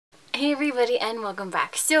Hey everybody and welcome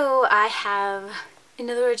back. So I have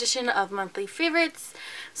another edition of monthly favorites.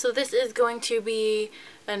 So this is going to be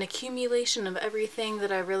an accumulation of everything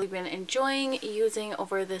that I've really been enjoying using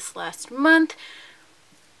over this last month.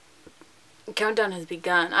 The countdown has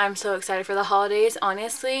begun. I'm so excited for the holidays.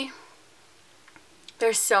 Honestly,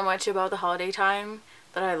 there's so much about the holiday time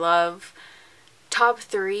that I love. Top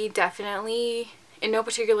 3 definitely, in no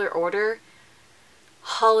particular order,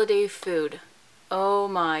 holiday food. Oh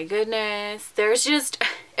my goodness. There's just,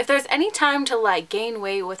 if there's any time to like gain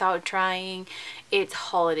weight without trying, it's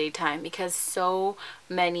holiday time, because so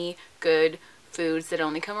many good foods that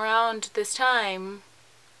only come around this time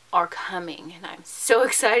are coming, and I'm so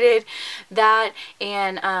excited. That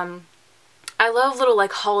and I love little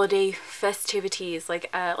like holiday festivities,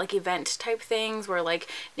 like event type things where like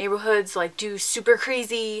neighborhoods like do super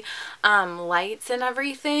crazy lights and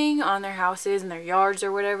everything on their houses and their yards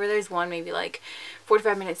or whatever. There's one maybe like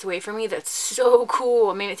 45 minutes away from me that's so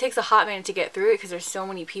cool. I mean, it takes a hot minute to get through it because there's so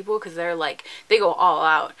many people, because they're like, they go all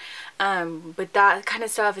out. But that kind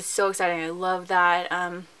of stuff is so exciting. I love that.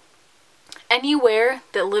 Anywhere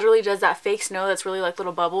that literally does that fake snow that's really like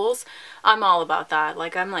little bubbles, I'm all about that.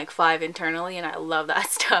 Like, I'm like 5 internally and I love that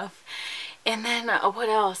stuff. And then what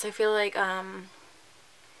else? I feel like I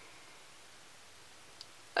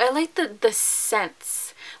like the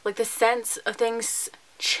scents. Like the scents of things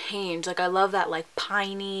change. Like I love that like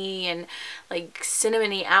piney and like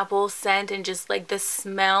cinnamony apple scent, and just like the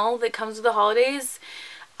smell that comes with the holidays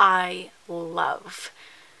I love.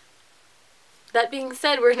 That being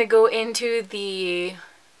said, we're going to go into I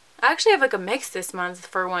actually have like a mix this month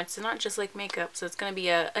for once, so not just like makeup, so it's going to be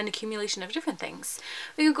an accumulation of different things.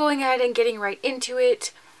 We're going ahead and getting right into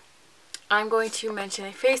it. I'm going to mention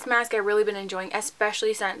a face mask I've really been enjoying,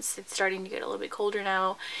 especially since it's starting to get a little bit colder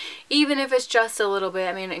now. Even if it's just a little bit.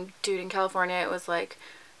 I mean, dude, in California it was like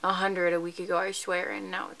 100 a week ago, I swear, and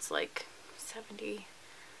now it's like 70s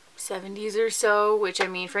or so, which, I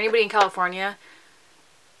mean, for anybody in California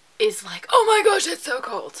is like, oh my gosh, it's so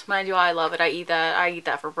cold. Mind you, I love it. I eat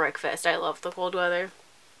that for breakfast. I love the cold weather.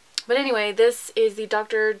 But anyway, this is the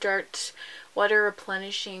Dr. Jart Water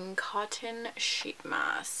Replenishing Cotton Sheet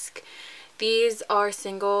Mask. These are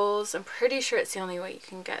singles. I'm pretty sure it's the only way you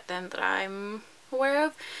can get them that I'm aware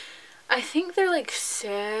of. I think they're like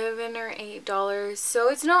 $7 or $8, so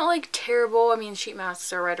it's not like terrible. I mean, sheet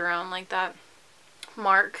masks are right around like that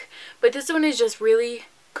mark, but this one is just really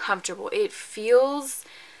comfortable. It feels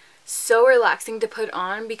so relaxing to put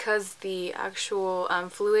on because the actual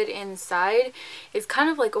fluid inside is kind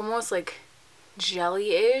of like almost like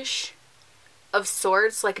jelly-ish of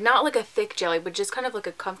sorts, like not like a thick jelly, but just kind of like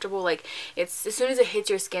a comfortable, like, it's, as soon as it hits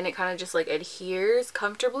your skin it kind of just like adheres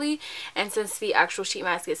comfortably. And since the actual sheet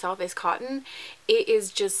mask itself is cotton, it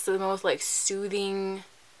is just the most like soothing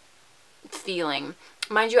feeling.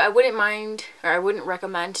 Mind you, I wouldn't mind, or I wouldn't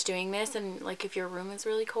recommend doing this and like if your room is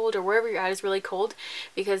really cold or wherever you're at is really cold,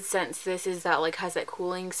 because since this is that like has that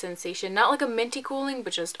cooling sensation, not like a minty cooling,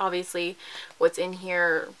 but just obviously what's in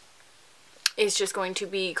here is just going to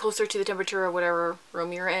be closer to the temperature of whatever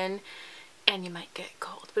room you're in, and you might get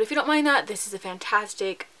cold. But if you don't mind that, this is a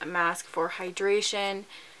fantastic mask for hydration.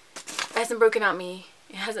 It hasn't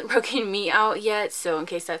broken me out yet, so in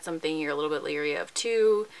case that's something you're a little bit leery of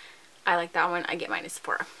too, I like that one. I get mine at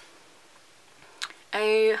Sephora.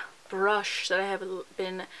 A brush that I have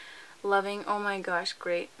been loving. Oh my gosh,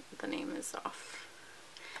 great. The name is off.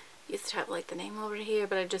 Used to have like the name over here,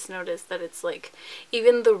 but I just noticed that it's like,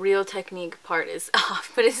 even the Real Technique part is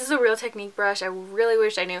off. But this is a Real Technique brush. I really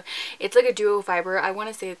wish I knew. It's like a duo fiber. I want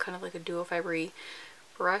to say kind of like a duo fibery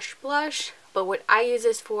brush blush. But what I use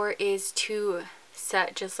this for is to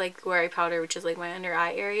set just like where I powder, which is like my under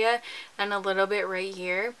eye area, and a little bit right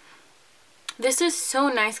here. This is so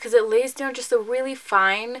nice because it lays down just a really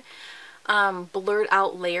fine blurred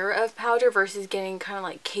out layer of powder versus getting kind of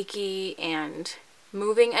like cakey and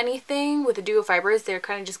moving anything. With the duo fibers, they're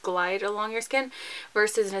kind of just glide along your skin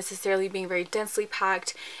versus necessarily being very densely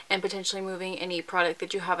packed and potentially moving any product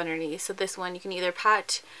that you have underneath. So this one you can either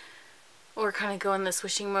pat or kind of go in the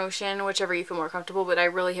swishing motion, whichever you feel more comfortable. But I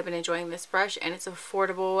really have been enjoying this brush, and it's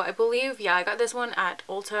affordable. I believe, yeah, I got this one at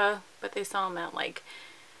Ulta, but they sell them at like,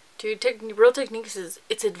 dude, Real Techniques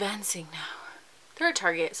it's advancing now. They're at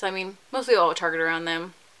Target, so I mean, mostly all Target around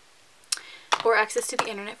them. Or access to the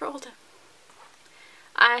internet for Ulta.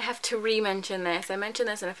 I have to re-mention this. I mentioned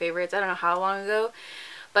this in a favorites, I don't know how long ago,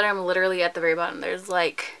 but I'm literally at the very bottom. There's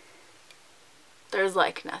like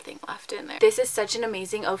nothing left in there. This is such an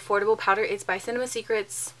amazing, affordable powder. It's by Cinema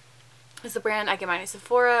Secrets. It's the brand. I get mine at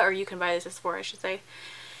Sephora, or you can buy this at Sephora, I should say.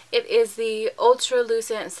 It is the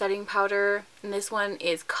Ultralucent setting powder, and this one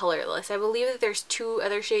is colorless. I believe that there's two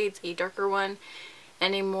other shades, a darker one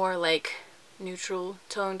and a more like neutral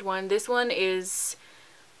toned one. This one is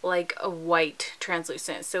like a white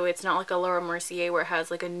translucent, so it's not like a Laura Mercier where it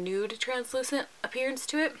has like a nude translucent appearance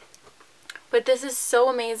to it. But this is so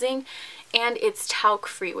amazing, and it's talc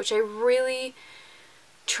free, which I really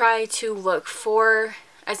try to look for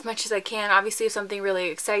as much as I can. Obviously, if something really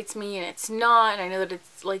excites me and it's not, and I know that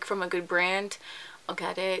it's like from a good brand, I'll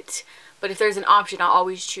get it. But if there's an option, I'll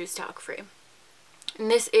always choose talc free. And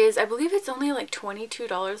this is, I believe it's only like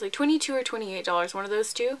 $22, like $22 or $28, one of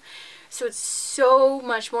those two. So it's so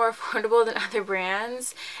much more affordable than other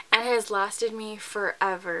brands, and has lasted me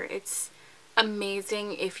forever. It's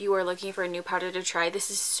amazing if you are looking for a new powder to try.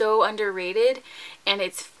 This is so underrated, and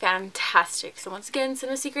it's fantastic. So once again,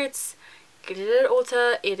 Cinema Secrets, get it at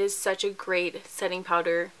Ulta. It is such a great setting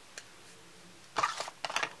powder.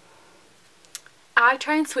 I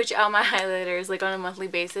try and switch out my highlighters like on a monthly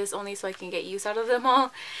basis, only so I can get use out of them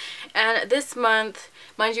all. And this month,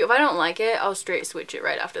 mind you, if I don't like it, I'll straight switch it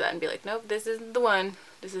right after that and be like, nope, this isn't the one.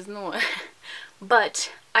 This isn't the one.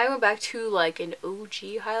 But I went back to like an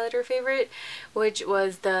OG highlighter favorite, which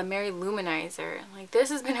was the Mary Luminizer. Like, this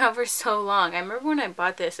has been out for so long. I remember when I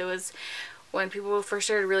bought this, it was when people first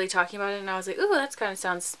started really talking about it, and I was like, ooh, that kind of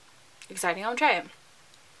sounds exciting, I'll try it.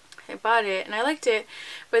 I bought it and I liked it,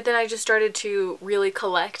 but then I just started to really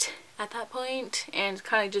collect at that point and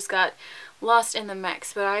kind of just got lost in the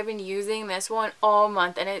mix. But I've been using this one all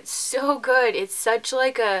month, and it's so good. It's such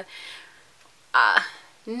like a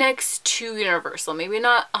next to universal, maybe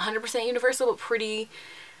not 100% universal, but pretty,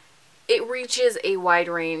 it reaches a wide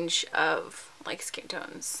range of like skin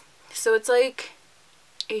tones. So it's like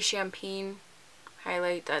a champagne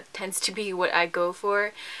highlight. That tends to be what I go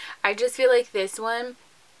for. I just feel like this one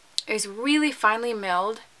is really finely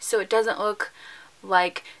milled, so it doesn't look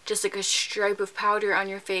like just like a stripe of powder on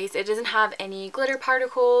your face. It doesn't have any glitter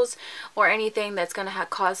particles or anything that's gonna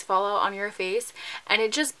cause fallout on your face, and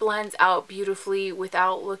it just blends out beautifully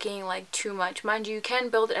without looking like too much. Mind you, you can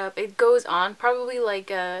build it up. It goes on probably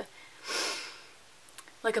like a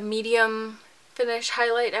medium finish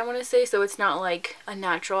highlight, I want to say, so it's not like a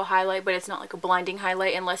natural highlight, but it's not like a blinding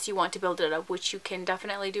highlight unless you want to build it up, which you can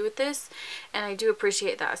definitely do with this, and I do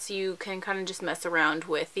appreciate that. So you can kind of just mess around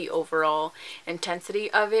with the overall intensity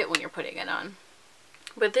of it when you're putting it on.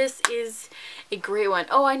 But this is a great one.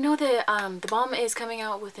 Oh, I know that the Balm is coming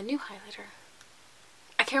out with a new highlighter.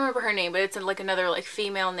 I can't remember her name, but it's like another like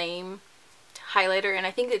female name highlighter, and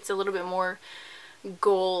I think it's a little bit more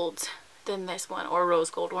gold than this one, or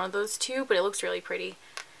rose gold, one of those two, but it looks really pretty.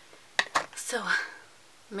 So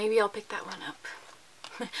maybe I'll pick that one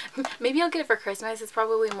up. Maybe I'll get it for Christmas. It's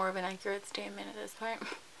probably more of an accurate statement at this point.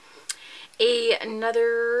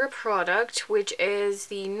 Another product, which is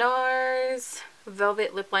the Nars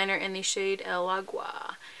Velvet Lip Liner in the shade El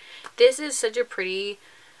Agua. This is such a pretty,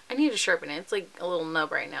 I need to sharpen it. It's like a little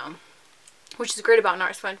nub right now, which is great about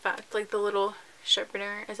Nars, fun fact. Like the little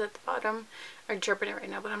sharpener is at the bottom. I'd sharpen it right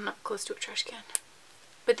now, but I'm not close to a trash can.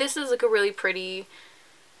 But this is like a really pretty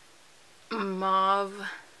mauve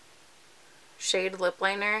shade lip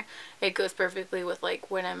liner. It goes perfectly with like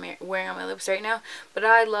what I'm wearing on my lips right now. But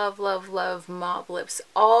I love, love, love mauve lips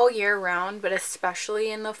all year round, but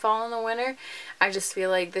especially in the fall and the winter. I just feel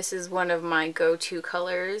like this is one of my go-to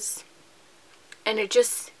colors. And it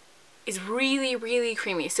just is really, really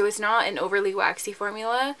creamy. So it's not an overly waxy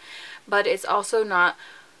formula, but it's also not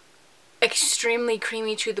extremely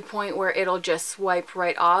creamy to the point where it'll just swipe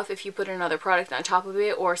right off if you put another product on top of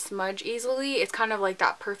it or smudge easily. It's kind of like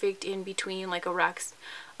that perfect in between, like a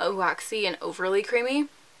waxy and overly creamy.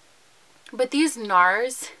 But these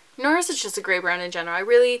Nars is just a great brand in general. I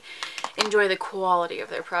really enjoy the quality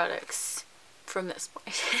of their products from this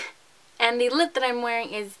point. And the lip that I'm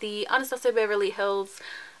wearing is the Anastasia Beverly Hills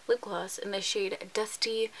lip gloss in the shade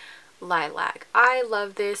Dusty Lilac. I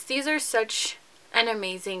love this. These are such an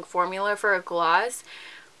amazing formula for a gloss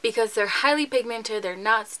because they're highly pigmented, they're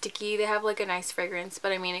not sticky, they have like a nice fragrance,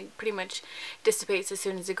 but I mean it pretty much dissipates as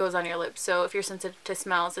soon as it goes on your lips. So if you're sensitive to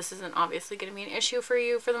smells, this isn't obviously going to be an issue for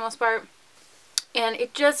you for the most part. And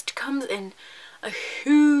it just comes in a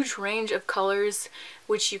huge range of colors,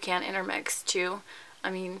 which you can intermix too.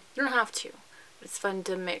 I mean, you don't have to. It's fun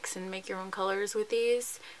to mix and make your own colors with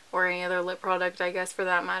these, or any other lip product, I guess, for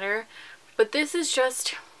that matter. But this is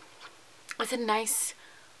just, it's a nice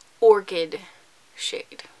orchid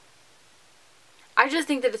shade. I just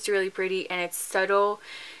think that it's really pretty and it's subtle,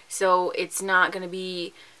 so it's not going to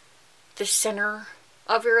be the center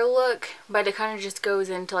of your look, but it kind of just goes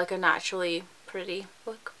into like a naturally pretty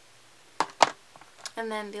look.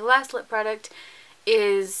 And then the last lip product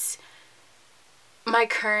is my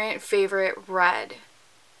current favorite red.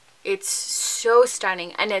 It's so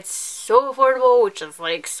stunning and it's so affordable, which is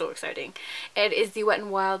like so exciting. It is the Wet n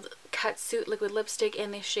Wild Catsuit liquid lipstick in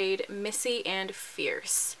the shade Missy and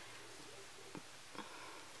Fierce.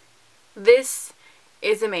 This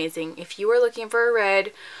is amazing. If you are looking for a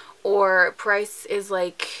red or price is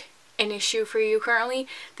like an issue for you currently,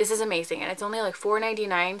 this is amazing. And it's only like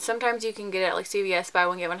 $4.99. Sometimes you can get it at like CVS, buy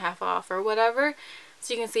one get one half off or whatever,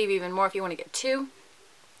 so you can save even more if you want to get two.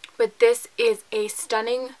 But this is a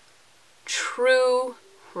stunning true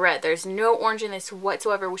red. There's no orange in this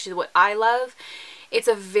whatsoever, which is what I love. It's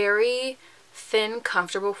a very thin,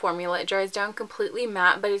 comfortable formula. It dries down completely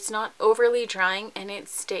matte, but it's not overly drying and it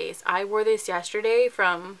stays. I wore this yesterday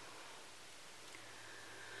from,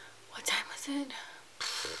 what time was it?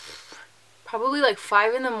 Probably like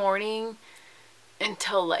 5 in the morning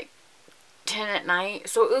until like 10 at night.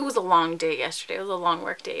 So it was a long day yesterday. It was a long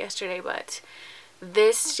work day yesterday, but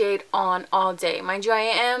this stayed on all day. Mind you, I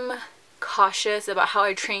am cautious about how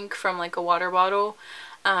I drink from like a water bottle,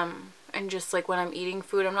 and just like when I'm eating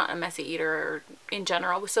food. I'm not a messy eater in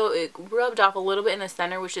general, so it rubbed off a little bit in the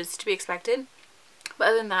center, which is to be expected. But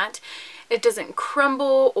other than that, it doesn't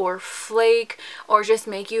crumble or flake or just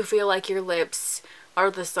make you feel like your lips are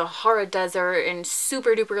the Sahara Desert and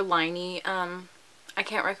super duper liney. I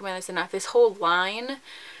can't recommend this enough. This whole line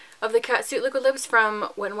of the Catsuit liquid lips from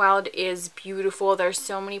Wet n Wild is beautiful. There's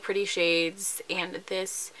so many pretty shades and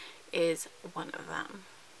this is one of them.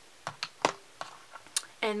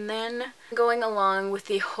 And then going along with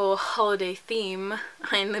the whole holiday theme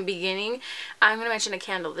in the beginning, I'm going to mention a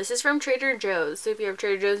candle. This is from Trader Joe's. So if you have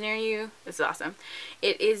Trader Joe's near you, this is awesome.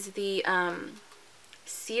 It is the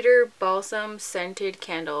Ceder Balsam scented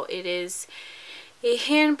candle. It is a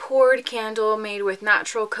hand-poured candle made with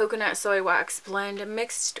natural coconut soy wax blend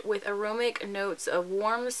mixed with aromatic notes of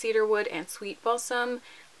warm cedar wood and sweet balsam,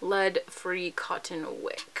 lead-free cotton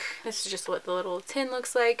wick. This is just what the little tin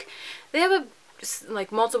looks like. They have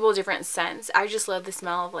like multiple different scents. I just love the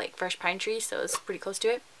smell of like fresh pine trees, so it's pretty close to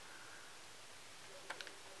it.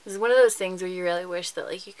 This is one of those things where you really wish that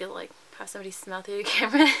like you could like have somebody smell through the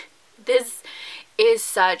camera. This is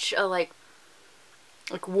such a like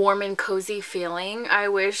warm and cozy feeling. I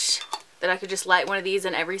wish that I could just light one of these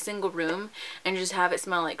in every single room and just have it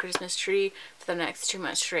smell like Christmas tree for the next 2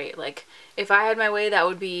 months straight. Like if I had my way, that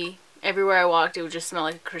would be everywhere I walked, it would just smell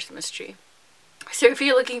like a Christmas tree. So if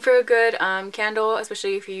you're looking for a good candle,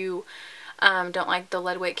 especially if you don't like the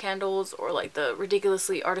lead weight candles or like the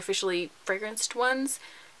ridiculously artificially fragranced ones,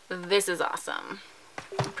 this is awesome.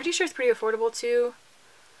 I'm pretty sure it's pretty affordable too.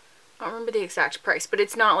 I don't remember the exact price, but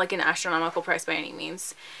it's not like an astronomical price by any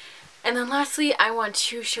means. And then lastly, I want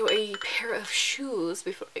to show a pair of shoes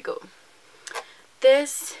before I go.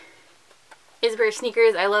 This is a pair of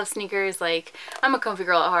sneakers. I love sneakers. Like, I'm a comfy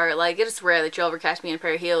girl at heart. Like, it's rare that you'll ever catch me in a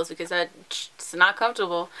pair of heels because that's not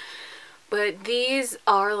comfortable. But these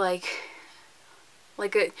are like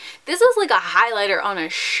this is like a highlighter on a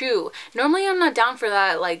shoe. Normally I'm not down for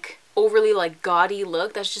that like overly like gaudy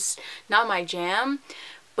look. That's just not my jam.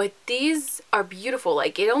 But these are beautiful.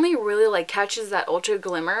 Like, it only really like catches that ultra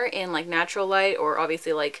glimmer in like natural light or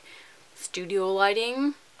obviously like studio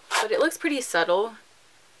lighting. But it looks pretty subtle.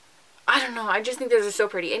 I don't know. I just think those are so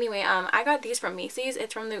pretty. Anyway, I got these from Macy's.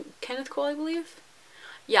 It's from the Kenneth Cole, I believe.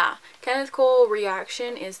 Yeah, Kenneth Cole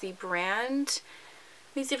Reaction is the brand.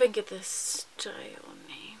 Let me see if I can get the style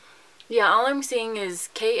name. Yeah, all I'm seeing is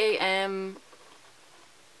KAM-ERA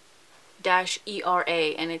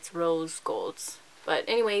and it's rose golds. But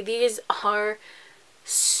anyway, these are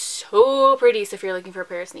so pretty. So if you're looking for a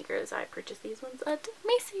pair of sneakers, I purchased these ones at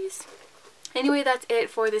Macy's. Anyway, that's it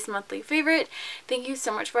for this monthly favorite. Thank you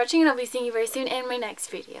so much for watching, and I'll be seeing you very soon in my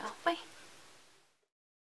next video. Bye!